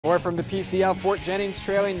More from the PCL, Fort Jennings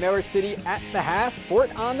trailing Miller City at the half. Fort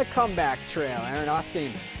on the comeback trail. Aaron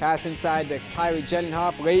Austin pass inside to Kylie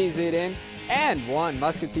Jenninghoff, lays it in, and one.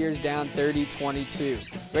 Musketeers down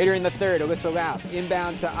 30-22. Later in the third, Alyssa Louth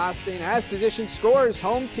inbound to Austin, has position, scores.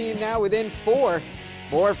 Home team now within 4.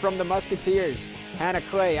 More from the Musketeers. Hannah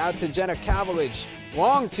Clay out to Jenna Cavalige.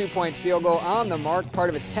 Long two-point field goal on the mark, part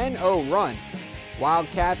of a 10-0 run.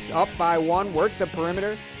 Wildcats up by 1, work the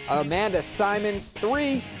perimeter. Amanda Simons,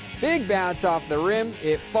 3. Big bounce off the rim.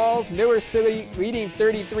 It falls. Miller City leading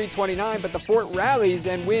 33-29, but the Fort rallies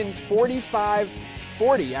and wins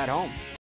 45-40 at home.